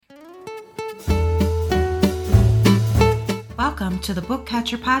Welcome to the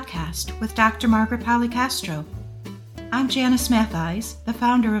Bookcatcher Podcast with Dr. Margaret Policastro. I'm Janice Mathies, the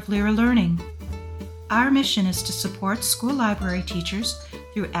founder of Lyra Learning. Our mission is to support school library teachers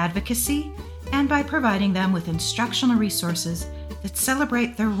through advocacy and by providing them with instructional resources that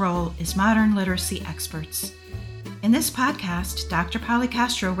celebrate their role as modern literacy experts. In this podcast, Dr.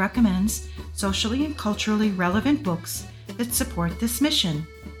 Policastro recommends socially and culturally relevant books that support this mission.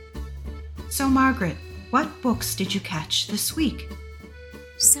 So, Margaret, what books did you catch this week?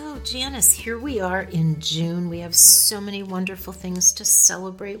 So, Janice, here we are in June. We have so many wonderful things to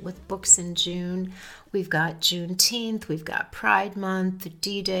celebrate with books in June. We've got Juneteenth, we've got Pride Month,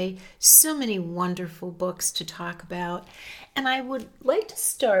 D-Day, so many wonderful books to talk about. And I would like to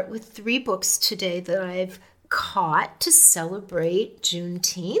start with 3 books today that I've caught to celebrate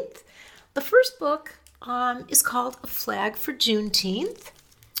Juneteenth. The first book is called A Flag for Juneteenth.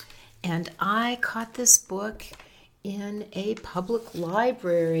 And I caught this book in a public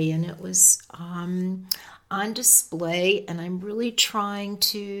library, and it was on display, and I'm really trying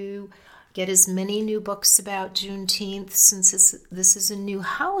to get as many new books about Juneteenth since this is a new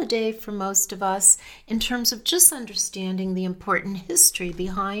holiday for most of us in terms of just understanding the important history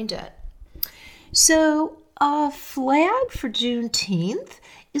behind it. So, A Flag for Juneteenth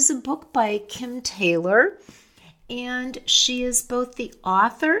is a book by Kim Taylor, and she is both the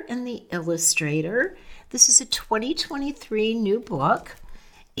author and the illustrator. This is a 2023 new book,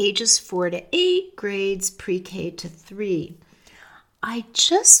 ages 4 to 8, grades pre-K to 3. I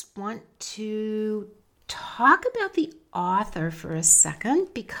just want to talk about the author for a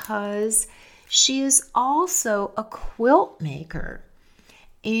second because she is also a quilt maker.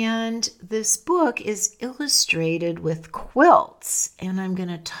 And this book is illustrated with quilts, and I'm going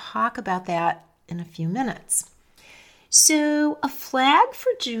to talk about that in a few minutes. So, A Flag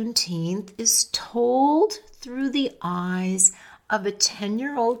for Juneteenth is told through the eyes of a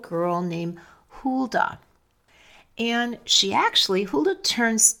 10-year-old girl named Hulda. And Hulda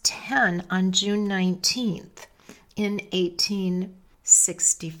turns 10 on June 19th in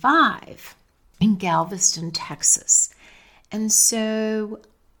 1865 in Galveston, Texas. And so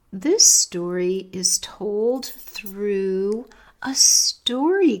this story is told through a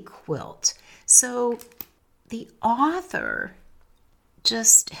story quilt. So the author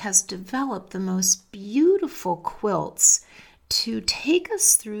just has developed the most beautiful quilts to take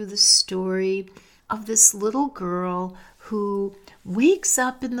us through the story of this little girl who wakes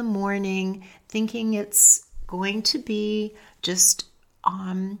up in the morning thinking it's going to be just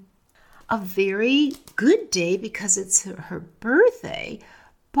a very good day because it's her birthday,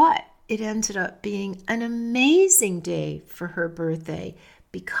 but it ended up being an amazing day for her birthday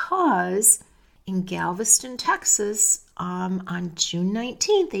because in Galveston, Texas, on June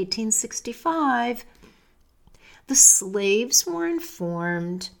 19th, 1865, the slaves were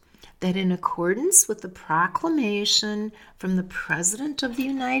informed that in accordance with the proclamation from the President of the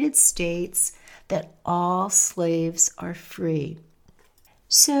United States that all slaves are free.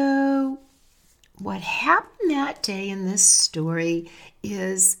 So what happened that day in this story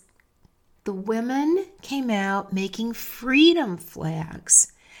is the women came out making freedom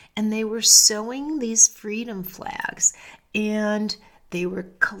flags. And they were sewing these freedom flags, and they were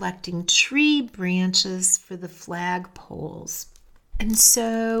collecting tree branches for the flag poles. And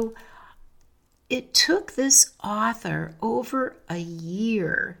so it took this author over a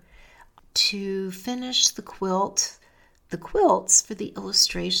year to finish the quilts for the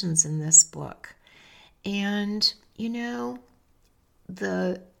illustrations in this book. And,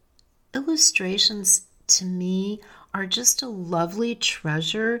 the illustrations to me are just a lovely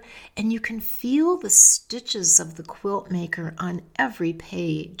treasure, and you can feel the stitches of the quilt maker on every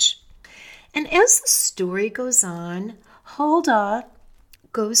page. And as the story goes on, Hulda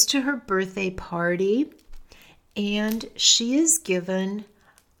goes to her birthday party, and she is given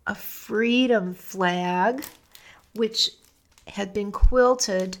a freedom flag, which had been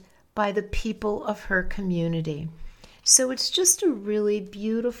quilted by the people of her community. So it's just a really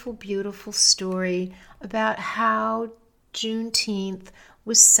beautiful, beautiful story about how Juneteenth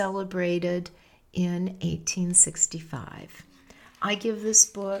was celebrated in 1865. I give this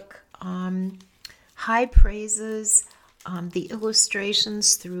book high praises. The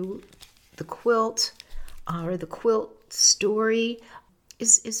illustrations through the quilt or the quilt story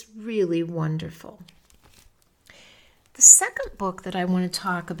is really wonderful. The second book that I want to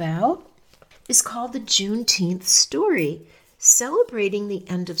talk about is called The Juneteenth Story, celebrating the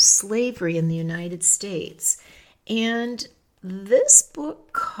end of slavery in the United States. And this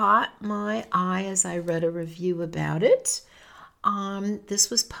book caught my eye as I read a review about it. This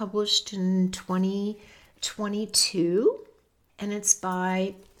was published in 2022, and it's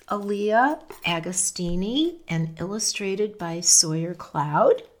by Aaliyah Agostini and illustrated by Sawyer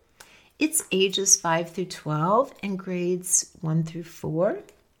Cloud. It's ages 5 through 12 and grades 1 through 4.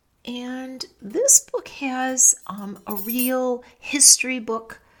 And this book has a real history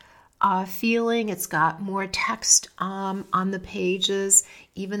book feeling. It's got more text on the pages,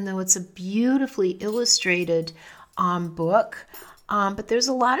 even though it's a beautifully illustrated book. But there's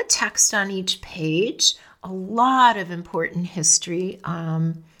a lot of text on each page, a lot of important history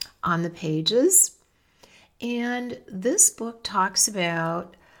on the pages. And this book talks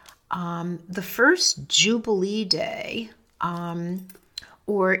about the first Jubilee Day,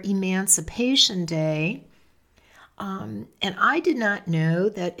 or Emancipation Day. And I did not know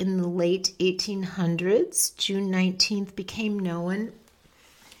that in the late 1800s, June 19th became known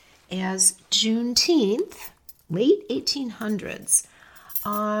as Juneteenth, late 1800s.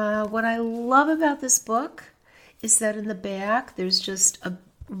 What I love about this book is that in the back, there's just a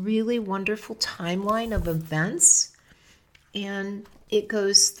really wonderful timeline of events. And it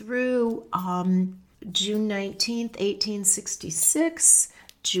goes through June 19th, 1866,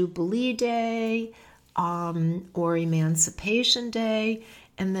 Jubilee Day, or Emancipation Day,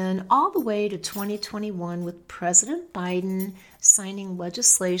 and then all the way to 2021 with President Biden signing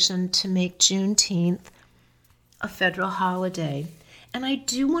legislation to make Juneteenth a federal holiday. And I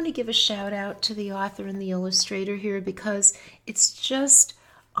do want to give a shout out to the author and the illustrator here because it's just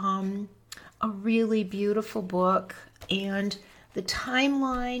a really beautiful book, and the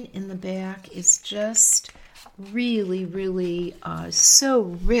timeline in the back is just really, really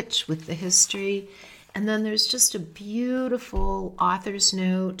so rich with the history. And then there's just a beautiful author's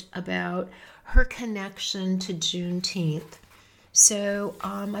note about her connection to Juneteenth. So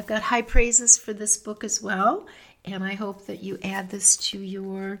I've got high praises for this book as well, and I hope that you add this to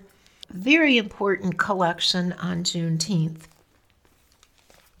your very important collection on Juneteenth.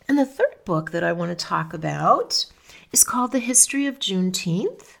 And the third book that I want to talk about is called The History of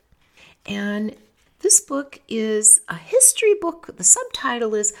Juneteenth. And this book is a history book. The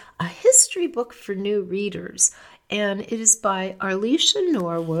subtitle is A History Book for New Readers. And it is by Arlisha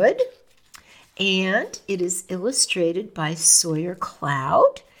Norwood. And it is illustrated by Sawyer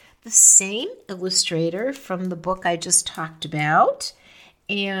Cloud, the same illustrator from the book I just talked about.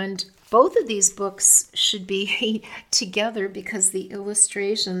 And both of these books should be together because the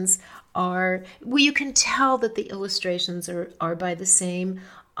illustrations are, well, you can tell that the illustrations are by the same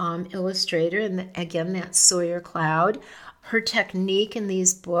illustrator. And again, that's Sawyer Cloud. Her technique in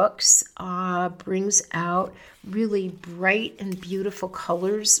these books brings out really bright and beautiful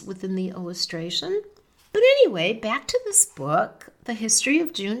colors within the illustration. But anyway, back to this book, The History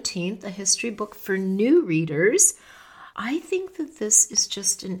of Juneteenth, a history book for new readers. I think that this is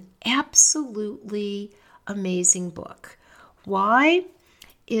just an absolutely amazing book. Why?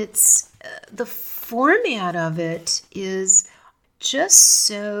 It's the format of it is just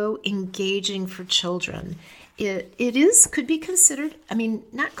so engaging for children. It could be considered,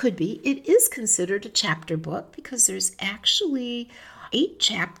 it is considered a chapter book because there's actually 8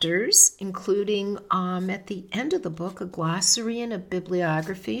 chapters, including at the end of the book, a glossary and a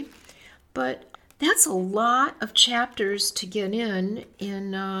bibliography. But that's a lot of chapters to get in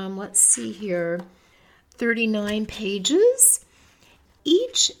let's see here, 39 pages.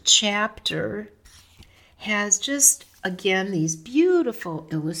 Each chapter has just, again, these beautiful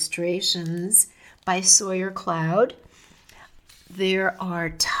illustrations by Sawyer Cloud. There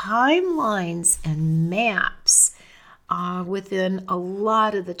are timelines and maps within a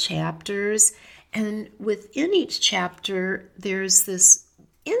lot of the chapters. And within each chapter, there's this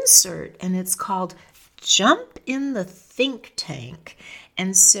insert, and it's called Jump in the Think Tank.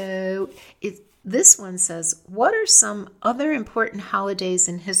 And so this one says, what are some other important holidays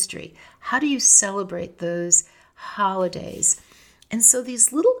in history? How do you celebrate those holidays? And so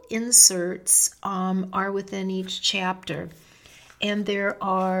these little inserts are within each chapter. And there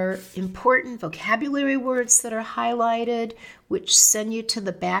are important vocabulary words that are highlighted, which send you to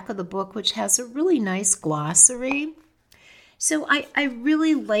the back of the book, which has a really nice glossary. So I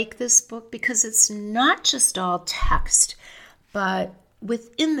really like this book because it's not just all text, but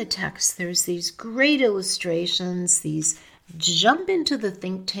within the text, there's these great illustrations, these jump into the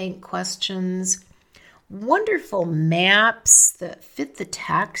think tank questions, wonderful maps that fit the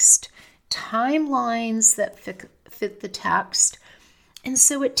text, timelines that fit the text. And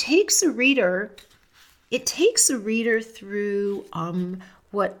so it takes a reader through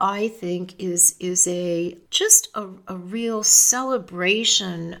what I think is a real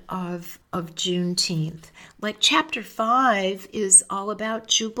celebration of Juneteenth. Like chapter 5 is all about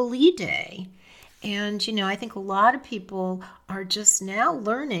Jubilee Day. And, I think a lot of people are just now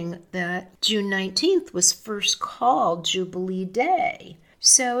learning that June 19th was first called Jubilee Day.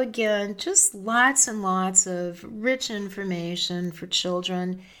 So again, just lots and lots of rich information for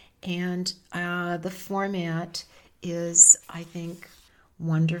children. And the format is, I think,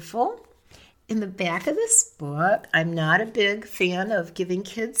 wonderful. In the back of this book, I'm not a big fan of giving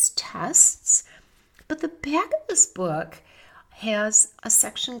kids tests, but the back of this book has a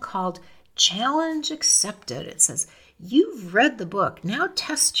section called Challenge Accepted. It says, you've read the book. Now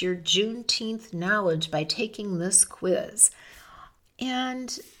test your Juneteenth knowledge by taking this quiz.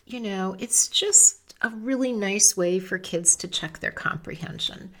 And, it's just a really nice way for kids to check their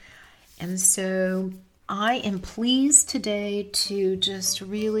comprehension. And so I am pleased today to just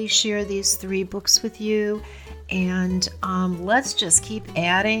really share these 3 books with you. And let's just keep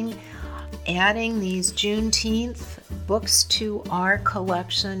adding these Juneteenth books to our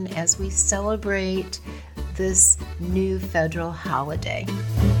collection as we celebrate this new federal holiday.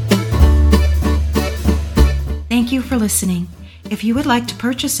 Thank you for listening. If you would like to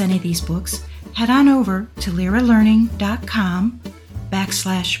purchase any of these books, head on over to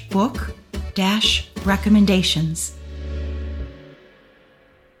lyralearning.com/book-recommendations.